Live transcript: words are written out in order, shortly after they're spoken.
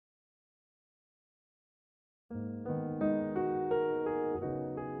Hey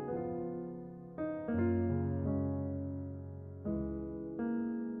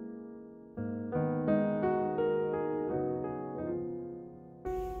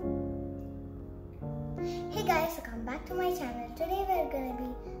guys, welcome back to my channel. Today we're going to be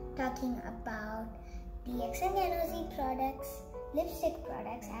talking about DXN Ganozhi products, lipstick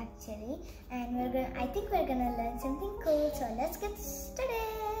products actually, and I think we're going to learn something cool, so let's get started.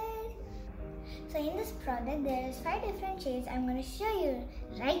 So in this product there's 5 different shades I'm going to show you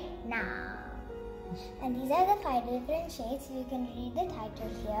right now. And these are the 5 different shades. You can read the title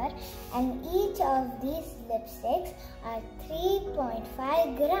here, and each of these lipsticks are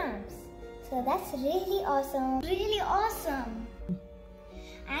 3.5 grams. So that's really awesome. Really awesome.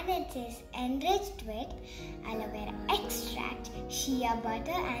 And it is enriched with Aloe Vera Extract, Shea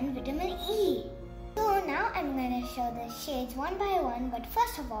butter and vitamin E. So now I'm going to show the shades one by one. But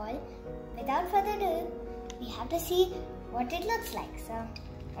first of all, without further ado, we have to see what it looks like. So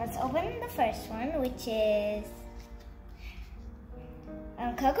let's open the first one, which is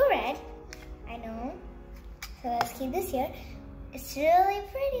Coco Red. I know. So let's keep this here. It's really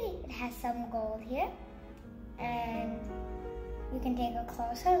pretty. It has some gold here, and you can take a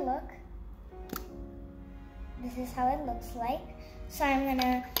closer look. This is how it looks like. So I'm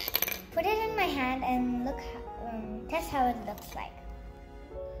gonna put it in my hand and test how it looks like.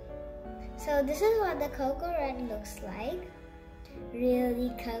 So this is what the Coco Red looks like.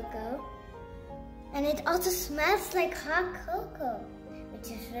 Really cocoa, and it also smells like hot cocoa, which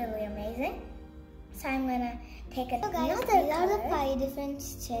is really amazing. So I'm gonna take another color. These are the 5 different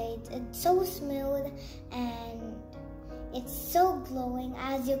shades. It's so smooth and it's so glowing.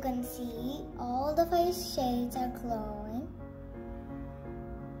 As you can see, all the 5 shades are glowing.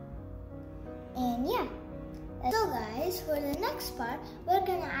 And yeah. So guys, for the next part, we're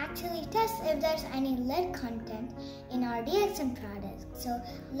gonna actually test if there's any lead content in our DXN product. So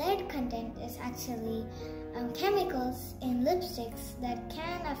lead content is actually chemicals in lipsticks that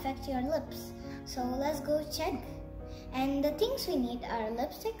can affect your lips. So let's go check. And the things we need are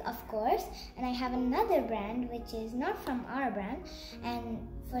lipstick, of course, and I have another brand which is not from our brand. And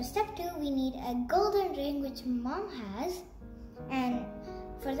for step 2, we need a golden ring which mom has. And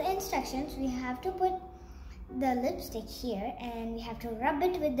for the instructions, we have to put the lipstick here and we have to rub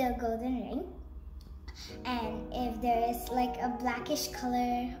it with the golden ring. And if there is like a blackish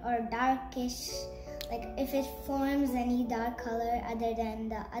color or darkish, like if it forms any dark color other than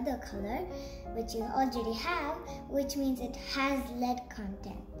the other color which you already have, which means it has lead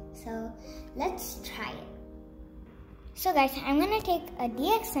content. So let's try it. So guys, I'm gonna take a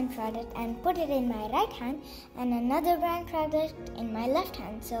DXN product and put it in my right hand and another brand product in my left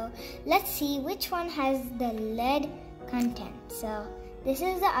hand. So let's see which one has the lead content. So this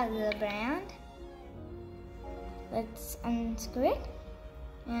is the other brand. Let's unscrew it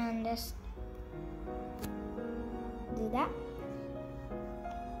and just do that.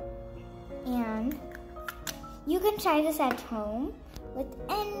 And you can try this at home with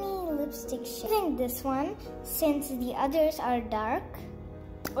any lipstick shade. Using this one since the others are dark.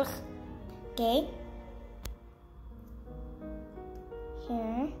 Okay.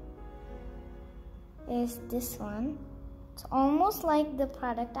 Here is this one. It's almost like the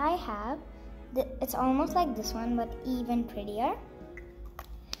product I have. It's almost like this one, but even prettier.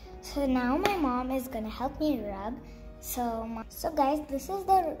 So now my mom is gonna help me rub. So guys, this is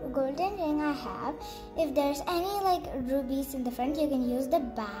the golden ring I have. If there's any like rubies in the front, you can use the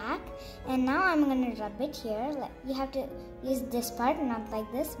back. And now I'm gonna rub it here. Like, you have to use this part, not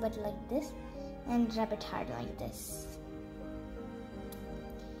like this, but like this, and rub it hard like this.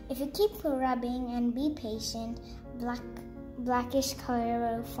 If you keep rubbing and be patient, blackish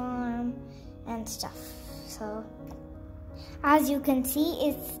color will form and stuff. So as you can see,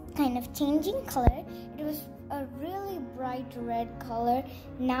 it's kind of changing color. It was a really bright red color.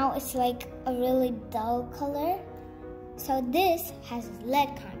 Now it's like a really dull color. So this has lead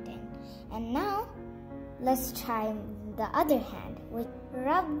content. And now let's try the other hand. We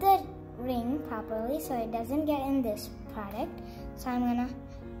rub the ring properly so it doesn't get in this product. So I'm gonna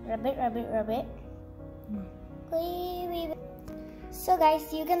rub it. So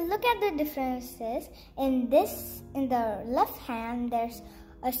guys, you can look at the differences. In the left hand, there's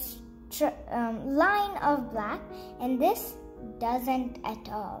a line of black, and this doesn't at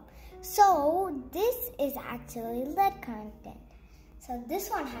all. So this is actually lead content. So this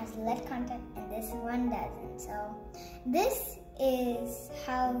one has lead content and this one doesn't. So this is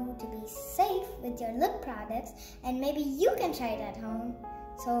how to be safe with your lip products, and maybe you can try it at home.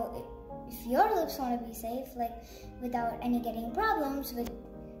 So if your lips want to be safe, like without any getting problems with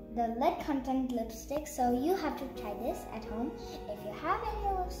the lead content lipstick, so you have to try this at home if you have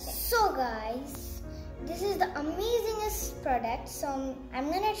any lipstick. So guys, this is the amazingest product. So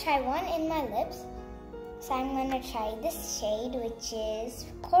I'm gonna try one in my lips. So I'm gonna try this shade, which is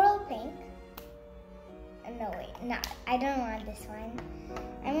coral pink. No, wait, no, I don't want this one.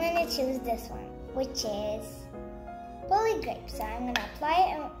 I'm gonna choose this one, which is Pearly Grape. So I'm gonna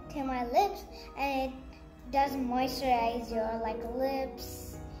apply it to my lips, and it does moisturize your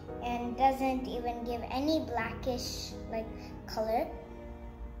lips and doesn't even give any blackish color.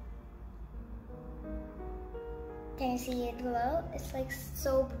 Can you see it below? It's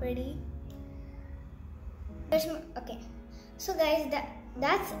so pretty. Okay, so guys,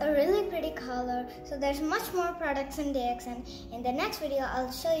 that's a really pretty color. So there's much more products in DXN. In the next video,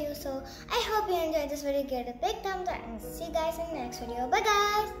 I'll show you. So I hope you enjoyed this video. Give it a big thumbs up and see you guys in the next video. Bye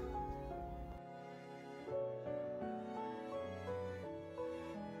guys!